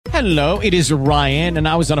Hello, it is Ryan, and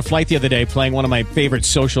I was on a flight the other day playing one of my favorite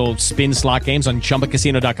social spin slot games on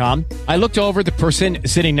ChumbaCasino.com. I looked over at the person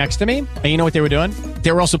sitting next to me, and you know what they were doing?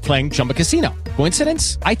 They were also playing Chumba Casino.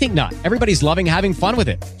 Coincidence? I think not. Everybody's loving having fun with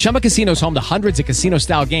it. Chumba Casino is home to hundreds of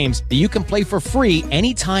casino-style games that you can play for free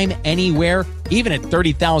anytime, anywhere, even at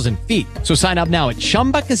 30,000 feet. So sign up now at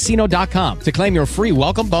ChumbaCasino.com to claim your free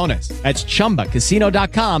welcome bonus. That's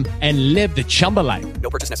ChumbaCasino.com and live the Chumba life. No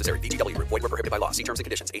purchase necessary. VGW. Void were prohibited by law. See terms and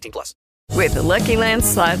conditions. 18+. With the Lucky Land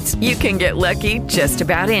Slots, you can get lucky just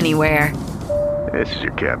about anywhere. This is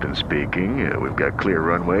your captain speaking. We've got clear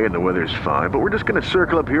runway and the weather's fine, but we're just going to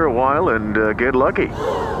circle up here a while and get lucky.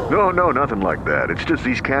 No, nothing like that. It's just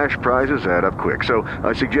these cash prizes add up quick. So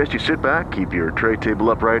I suggest you sit back, keep your tray table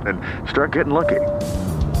upright, and start getting lucky.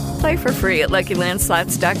 Play for free at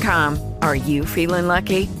LuckyLandSlots.com. Are you feeling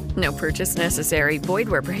lucky? No purchase necessary. Void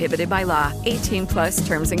where prohibited by law. 18+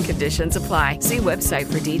 terms and conditions apply. See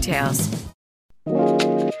website for details.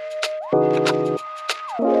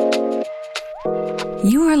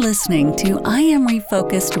 You are listening to I Am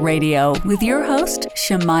Refocused Radio with your host,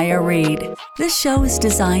 Shamaya Reed. This show is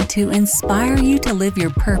designed to inspire you to live your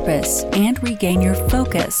purpose and regain your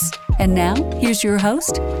focus. And now, here's your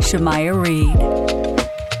host, Shamaya Reed.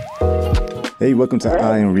 Hey, welcome to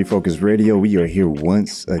I Am Refocused Radio. We are here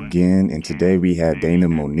once again, and today we have Dana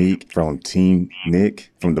Monique from Team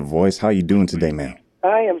Nick from The Voice. How you doing today, man?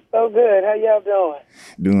 I am so good. How y'all doing?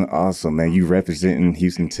 Doing awesome, man. You representing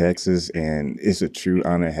Houston, Texas, and it's a true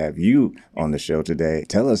honor to have you on the show today.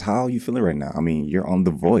 Tell us how you feeling right now. I mean, you're on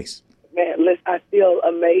The Voice. Man, listen, I feel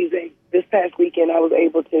amazing. This past weekend, I was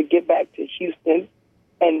able to get back to Houston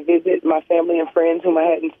and visit my family and friends whom I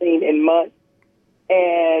hadn't seen in months.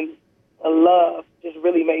 And the love just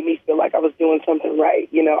really made me feel like I was doing something right.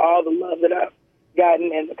 You know, all the love that I've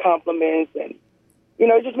gotten and the compliments and you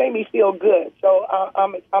know, it just made me feel good. So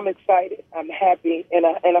I'm excited. I'm happy, and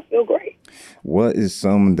I feel great. What is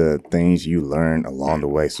some of the things you learned along the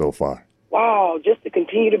way so far? Wow, just to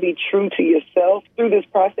continue to be true to yourself. Through this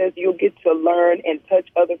process, you'll get to learn and touch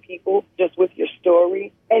other people just with your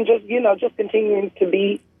story, and just, you know, just continuing to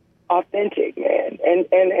be authentic, man,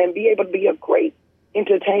 and be able to be a great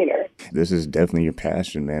entertainer. This is definitely your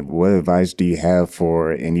passion, man. What advice do you have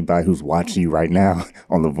for anybody who's watching you right now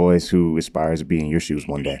on The Voice who aspires to be in your shoes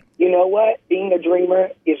one day? You know what? Being a dreamer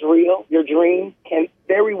is real. Your dream can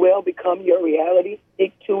very well become your reality.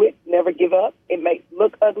 Stick to it. Never give up. It might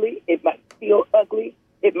look ugly. It might feel ugly.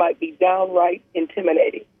 It might be downright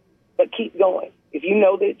intimidating. But keep going. If you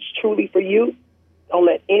know that it's truly for you, don't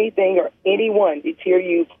let anything or anyone deter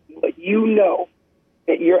you from what you know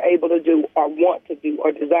that you're able to do or want to do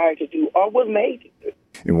or desire to do or was made to do.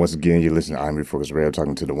 And once again, you're listening to I'm Refocused Radio,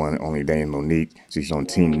 talking to the one and only Dana Monique. She's on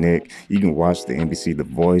Team Nick. You can watch the NBC The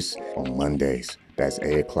Voice on Mondays. That's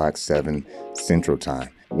 8 o'clock, 7 Central Time.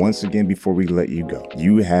 Once again, before we let you go,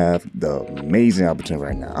 you have the amazing opportunity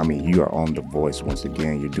right now. I mean, you are on The Voice. Once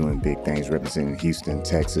again, you're doing big things representing Houston,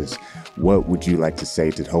 Texas. What would you like to say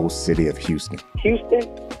to the whole city of Houston? Houston,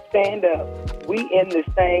 stand up. We in this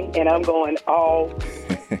thing, and I'm going all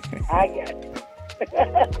I got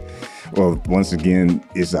it. Well, once again,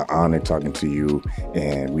 it's an honor talking to you,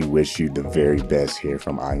 and we wish you the very best here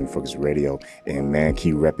from I Am Focus Radio. And man,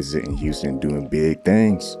 keep representing Houston, doing big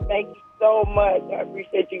things. Thank you so much. I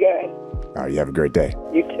appreciate you guys. All right, you have a great day.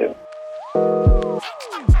 You too.